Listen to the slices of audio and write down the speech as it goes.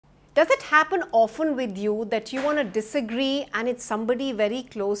Does it happen often with you that you want to disagree and it's somebody very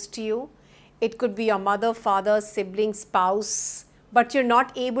close to you? It could be your mother, father, sibling, spouse, but you're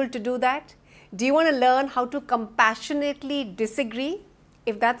not able to do that? Do you want to learn how to compassionately disagree?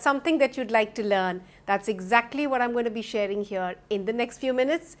 If that's something that you'd like to learn, that's exactly what I'm going to be sharing here in the next few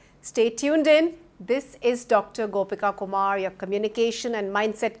minutes. Stay tuned in. This is Dr. Gopika Kumar, your communication and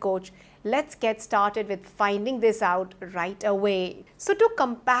mindset coach. Let's get started with finding this out right away. So, to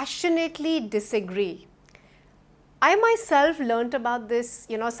compassionately disagree, I myself learnt about this,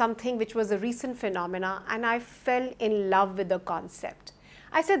 something which was a recent phenomena, and I fell in love with the concept.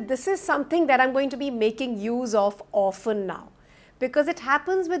 I said, this is something that I'm going to be making use of often now, because it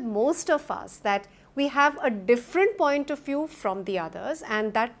happens with most of us that we have a different point of view from the others,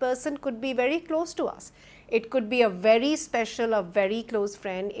 and that person could be very close to us. It could be a very special, a very close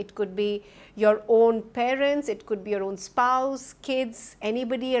friend. It could be your own parents. It could be your own spouse, kids,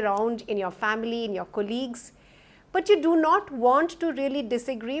 anybody around in your family, in your colleagues. But you do not want to really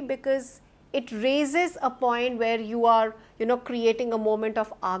disagree because it raises a point where you are, creating a moment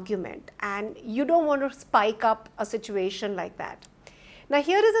of argument, and you don't want to spike up a situation like that. Now,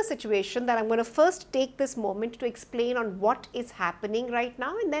 here is a situation that I'm going to first take this moment to explain on what is happening right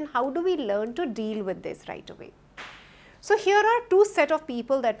now, and then how do we learn to deal with this right away. So, here are two set of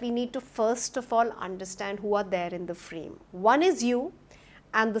people that we need to first of all understand who are there in the frame. One is you,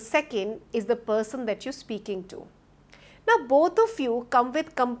 and the second is the person that you're speaking to. Now, both of you come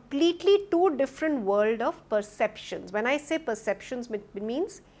with completely two different world of perceptions. When I say perceptions, it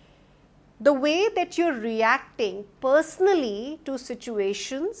means the way that you're reacting personally to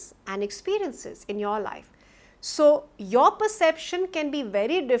situations and experiences in your life. So, your perception can be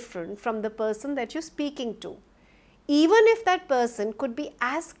very different from the person that you're speaking to. Even if that person could be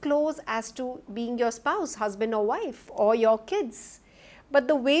as close as to being your spouse, husband or wife, or your kids. But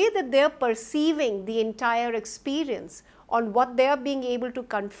the way that they're perceiving the entire experience on what they're being able to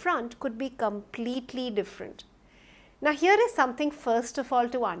confront could be completely different. Now, here is something first of all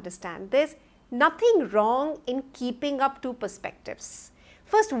to understand. There's nothing wrong in keeping up two perspectives.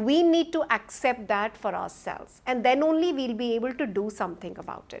 First, we need to accept that for ourselves, and then only we'll be able to do something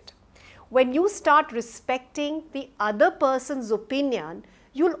about it. When you start respecting the other person's opinion,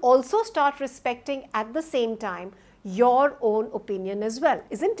 you'll also start respecting at the same time your own opinion as well,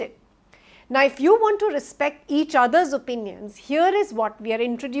 isn't it? Now, if you want to respect each other's opinions, here is what we are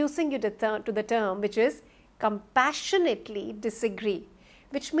introducing you to the term, which is compassionately disagree,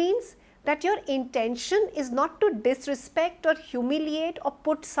 which means that your intention is not to disrespect or humiliate or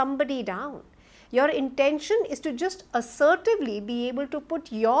put somebody down. Your intention is to just assertively be able to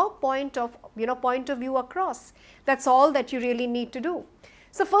put your point of view across. That's all that you really need to do.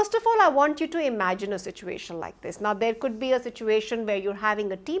 So, first of all, I want you to imagine a situation like this. Now, there could be a situation where you're having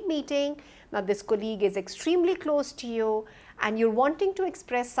a team meeting. Now, this colleague is extremely close to you and you're wanting to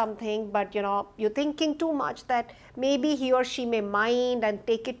express something, but you're thinking too much that maybe he or she may mind and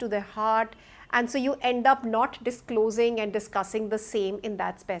take it to their heart. And so you end up not disclosing and discussing the same in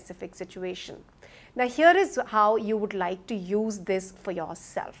that specific situation. Now, here is how you would like to use this for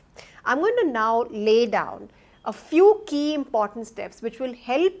yourself. I'm going to now lay down a few key important steps which will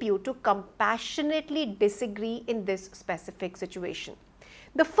help you to compassionately disagree in this specific situation.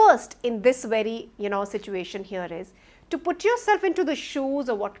 The first in this very situation here is to put yourself into the shoes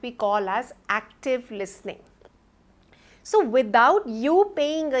of what we call as active listening. So, without you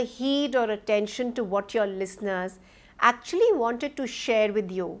paying a heed or attention to what your listeners actually wanted to share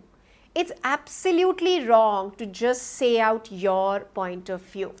with you, it's absolutely wrong to just say out your point of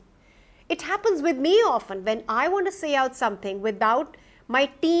view. It happens with me often when I want to say out something without my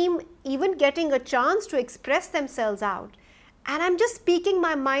team even getting a chance to express themselves out, and I'm just speaking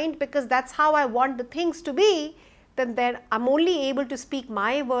my mind because that's how I want the things to be, then I'm only able to speak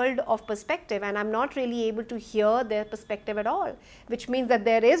my world of perspective and I'm not really able to hear their perspective at all, which means that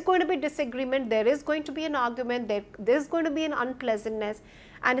there is going to be disagreement, there is going to be an argument, there's going to be an unpleasantness,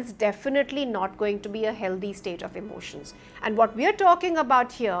 and it's definitely not going to be a healthy state of emotions. And what we are talking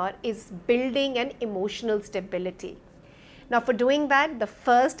about here is building an emotional stability. Now, for doing that, the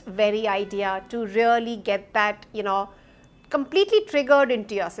first very idea to really get that, completely triggered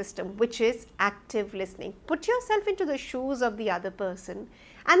into your system, which is active listening. Put yourself into the shoes of the other person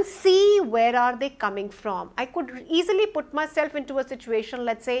and see where are they coming from. I could easily put myself into a situation,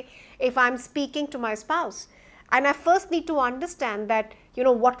 let's say if I'm speaking to my spouse, and I first need to understand that,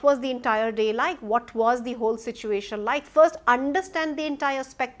 what was the entire day like? What was the whole situation like? First, understand the entire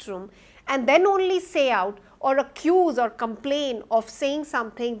spectrum and then only say out or accuse or complain of saying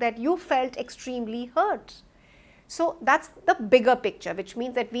something that you felt extremely hurt. So that's the bigger picture, which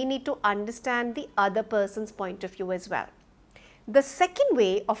means that we need to understand the other person's point of view as well. The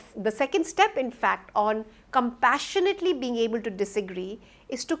second step, in fact, on compassionately being able to disagree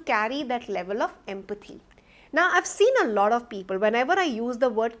is to carry that level of empathy. Now, I've seen a lot of people, whenever I use the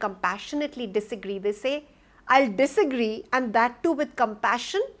word compassionately disagree, they say, I'll disagree, and that too with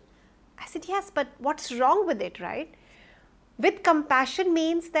compassion. I said, yes, but what's wrong with it, right? With compassion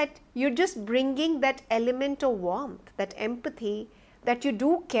means that you're just bringing that element of warmth, that empathy, that you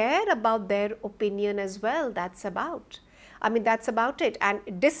do care about their opinion as well. That's about it.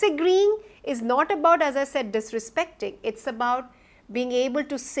 And disagreeing is not about, as I said, disrespecting. It's about being able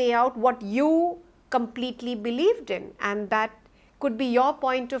to say out what you completely believed in, and that could be your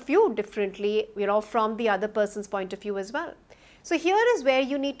point of view differently, from the other person's point of view as well. So here is where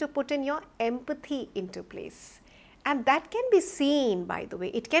you need to put in your empathy into place. And that can be seen, by the way.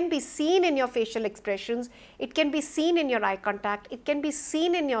 It can be seen in your facial expressions. It can be seen in your eye contact. It can be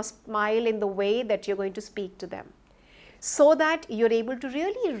seen in your smile, in the way that you're going to speak to them, so that you're able to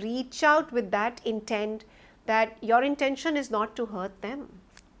really reach out with that intent, that your intention is not to hurt them.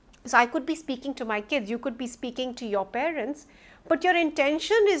 So I could be speaking to my kids, you could be speaking to your parents, but your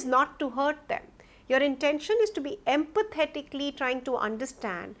intention is not to hurt them. Your intention is to be empathetically trying to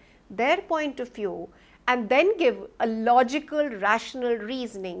understand their point of view, and then give a logical, rational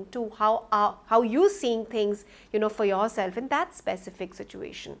reasoning to how you're seeing things, for yourself in that specific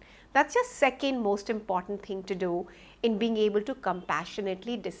situation. That's your second most important thing to do in being able to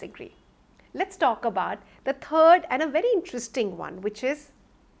compassionately disagree. Let's talk about the third and a very interesting one, which is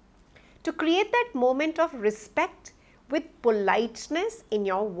to create that moment of respect with politeness in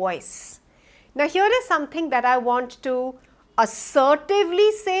your voice. Now, here is something that I want to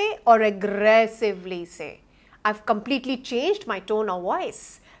assertively say or aggressively say. I've completely changed my tone of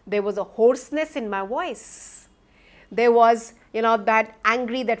voice. There was a hoarseness in my voice. There was, that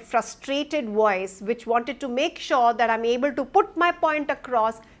angry, that frustrated voice which wanted to make sure that I'm able to put my point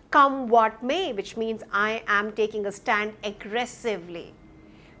across come what may, which means I am taking a stand aggressively.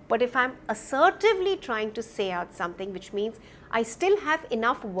 But if I'm assertively trying to say out something, which means I still have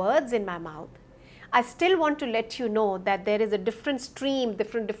enough words in my mouth, I still want to let you know that there is a different stream,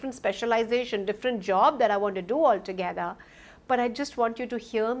 different specialization, different job that I want to do altogether. But I just want you to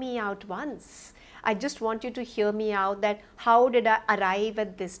hear me out once. I just want you to hear me out that how did I arrive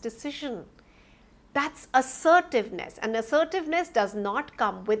at this decision? That's assertiveness. And assertiveness does not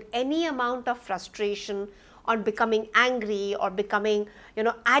come with any amount of frustration on becoming angry or becoming,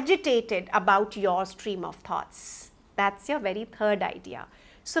 agitated about your stream of thoughts. That's your very third idea.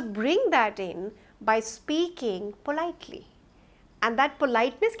 So bring that in by speaking politely. And that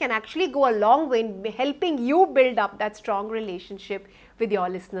politeness can actually go a long way in helping you build up that strong relationship with your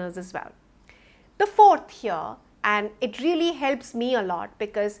listeners as well. The fourth here, and it really helps me a lot,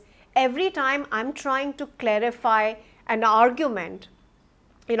 because every time I'm trying to clarify an argument,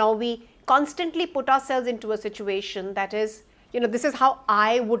 we constantly put ourselves into a situation that is, this is how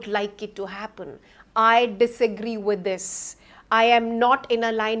I would like it to happen. I disagree with this. I am not in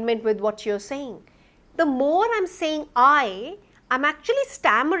alignment with what you're saying. The more I'm saying I'm actually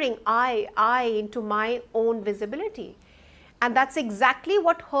stammering I into my own visibility. And that's exactly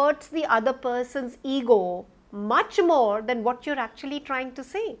what hurts the other person's ego much more than what you're actually trying to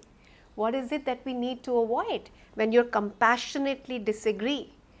say. What is it that we need to avoid when you're compassionately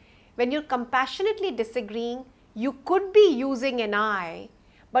disagree? When you're compassionately disagreeing, you could be using an I,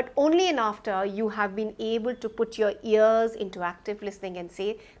 but only and after you have been able to put your ears into active listening and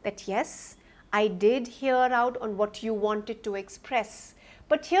say that yes, I did hear out on what you wanted to express.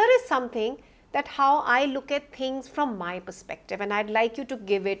 But here is something that how I look at things from my perspective, and I'd like you to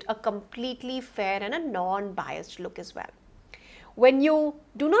give it a completely fair and a non-biased look as well. When you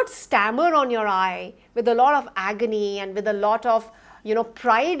do not stammer on your I with a lot of agony and with a lot of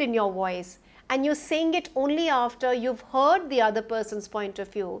pride in your voice, and you're saying it only after you've heard the other person's point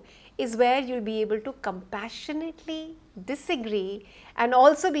of view, is where you'll be able to compassionately disagree and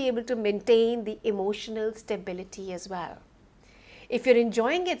also be able to maintain the emotional stability as well. If you're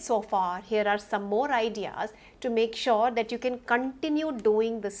enjoying it so far, here are some more ideas to make sure that you can continue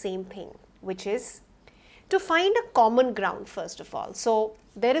doing the same thing, which is to find a common ground first of all. So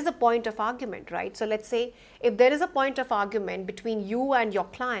there is a point of argument, right? So let's say if there is a point of argument between you and your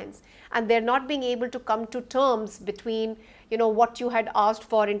clients and they're not being able to come to terms between what you had asked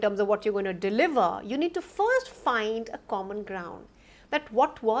for in terms of what you're going to deliver, you need to first find a common ground. That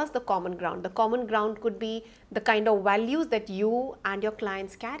what was the common ground? The common ground could be the kind of values that you and your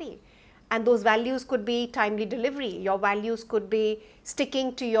clients carry. And those values could be timely delivery. Your values could be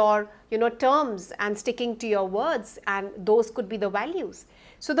sticking to your, terms and sticking to your words, and those could be the values.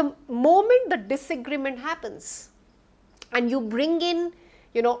 So the moment the disagreement happens and you bring in,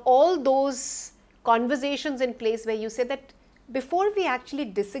 all those conversations in place where you say that before we actually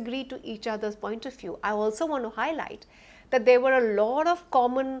disagree to each other's point of view, I also want to highlight that there were a lot of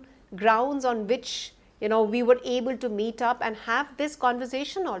common grounds on which we were able to meet up and have this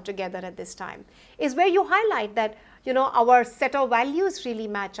conversation all together at this time, is where you highlight that, our set of values really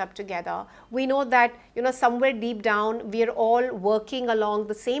match up together. We know that, somewhere deep down, we are all working along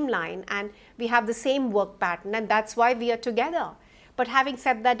the same line and we have the same work pattern, and that's why we are together. But having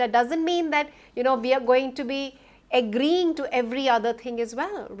said that, that doesn't mean that, we are going to be agreeing to every other thing as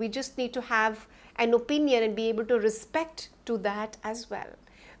well. We just need to have an opinion and be able to respect to that as well.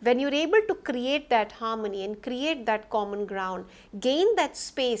 When you're able to create that harmony and create that common ground, gain that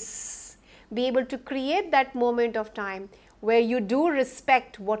space, be able to create that moment of time where you do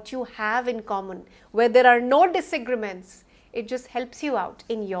respect what you have in common, where there are no disagreements, it just helps you out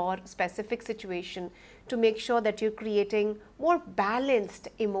in your specific situation to make sure that you're creating more balanced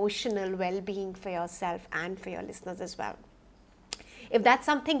emotional well-being for yourself and for your listeners as well. If that's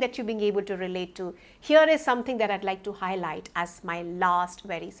something that you're being able to relate to, here is something that I'd like to highlight as my last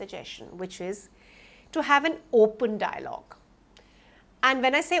very suggestion, which is to have an open dialogue. And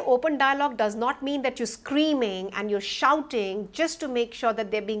when I say open dialogue, does not mean that you're screaming and you're shouting just to make sure that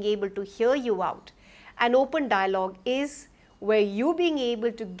they're being able to hear you out. An open dialogue is where you being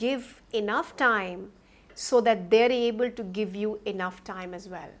able to give enough time so that they're able to give you enough time as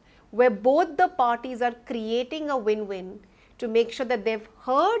well, where both the parties are creating a win-win to make sure that they've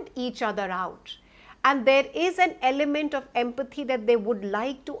heard each other out, and there is an element of empathy that they would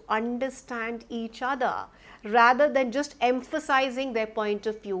like to understand each other rather than just emphasizing their point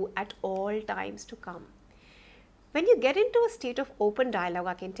of view at all times to come. When you get into a state of open dialogue,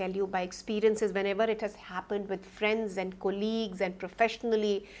 I can tell you by experiences whenever it has happened with friends and colleagues and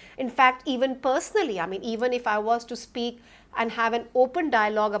professionally, in fact even personally, even if I was to speak and have an open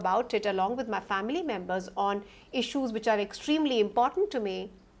dialogue about it along with my family members on issues which are extremely important to me,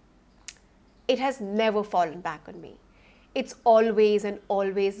 it has never fallen back on me. It's always and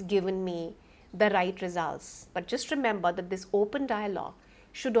always given me the right results. But just remember that this open dialogue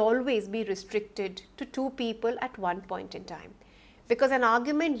should always be restricted to two people at one point in time, because an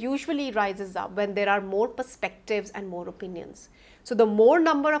argument usually rises up when there are more perspectives and more opinions. So the more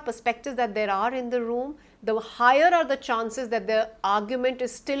number of perspectives that there are in the room, the higher are the chances that the argument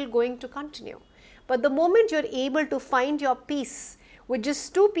is still going to continue. But the moment you're able to find your peace with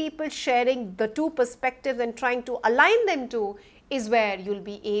just two people sharing the two perspectives and trying to align them to, is where you'll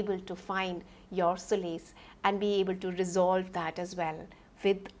be able to find your solace and be able to resolve that as well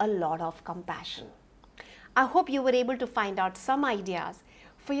with a lot of compassion. I hope you were able to find out some ideas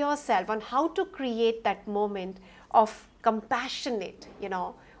for yourself on how to create that moment of compassionate,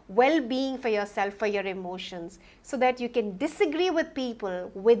 well-being for yourself, for your emotions, so that you can disagree with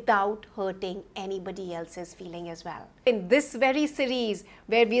people without hurting anybody else's feeling as well. In this very series,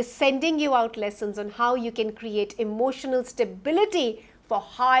 where we are sending you out lessons on how you can create emotional stability for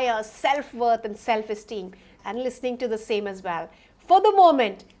higher self-worth and self-esteem, and listening to the same as well. For the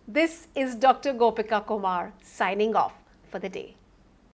moment, this is Dr. Gopika Kumar signing off for the day.